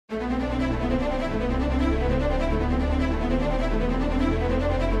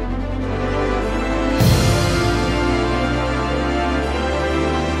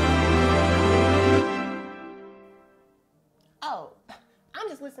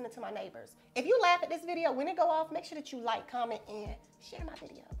listening to my neighbors. If you laugh at this video, when it go off, make sure that you like, comment, and share my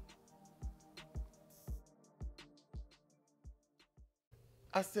video.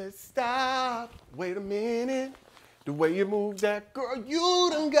 I said, stop, wait a minute. The way you move that, girl, you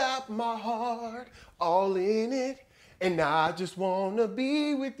done got my heart all in it. And I just wanna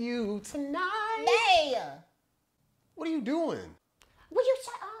be with you tonight. Hey! What are you doing? Will you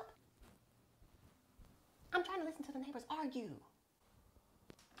shut up? I'm trying to listen to the neighbors argue.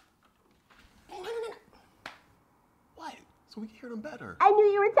 No. What? So we can hear them better. I knew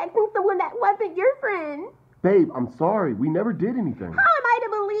you were texting someone that wasn't your friend. Babe, I'm sorry. We never did anything. How am I to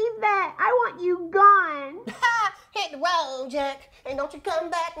believe that? I want you gone. Hit the road, Jack, and don't you come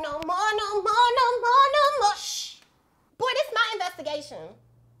back no more, no more, no more, no more. Shh. Boy, this is my investigation.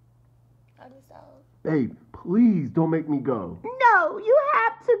 Babe, please don't make me go. No, you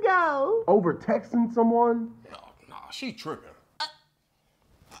have to go. Over texting someone? No, she tripping.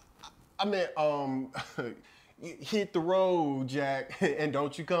 I meant, hit the road, Jack, and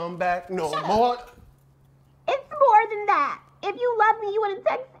don't you come back no more. It's more than that. If you love me, you wouldn't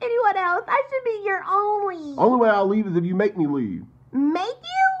text anyone else. I should be your only. Only way I'll leave is if you make me leave. Make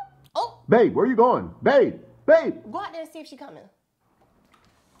you? Oh. Babe, where are you going? Babe. Go out there and see if she's coming.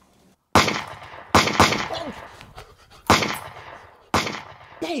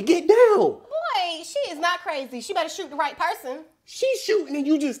 Babe, get down. Boy, she is not crazy. She better shoot the right person. She's shooting and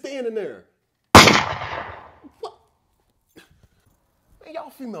you just standing there. What? Man, y'all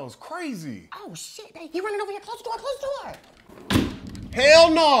females crazy. Oh, shit, babe. You running over here. Close the door, close the door. Hell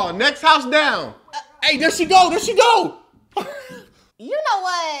no. Next house down. Hey, there she go. You know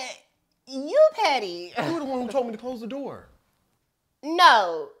what? You petty. You were the one who told me to close the door.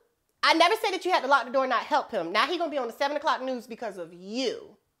 No. I never said that you had to lock the door and not help him. Now he gonna be on the 7 o'clock news because of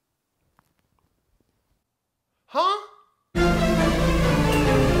you. Huh?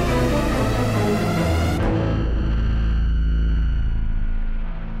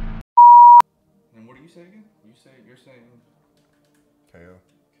 And what are you saying? You're saying KO.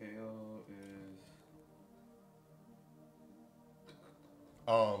 KO is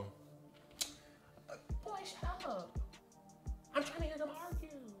Boy, shut up. I'm trying to hear them argue.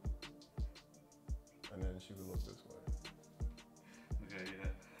 And then she would look this way. okay, yeah.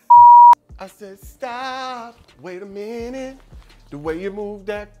 I said, stop, wait a minute. The way you move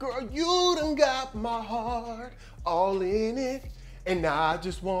that, girl, you done got my heart all in it. And I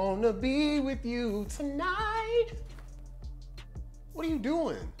just wanna be with you tonight. What are you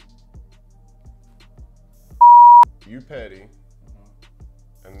doing? You petty.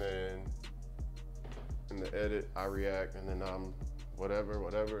 And then in the edit, I react, and then I'm whatever.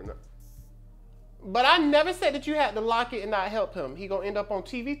 But I never said that you had to lock it and not help him. He gonna end up on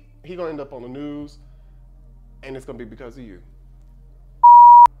TV, he gonna end up on the news, and it's gonna be because of you.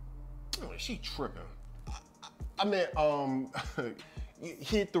 Oh, she tripping. I meant,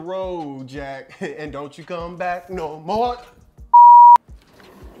 hit the road, Jack, and don't you come back no more.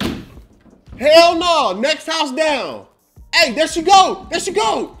 Hell no, next house down. Hey, there she go.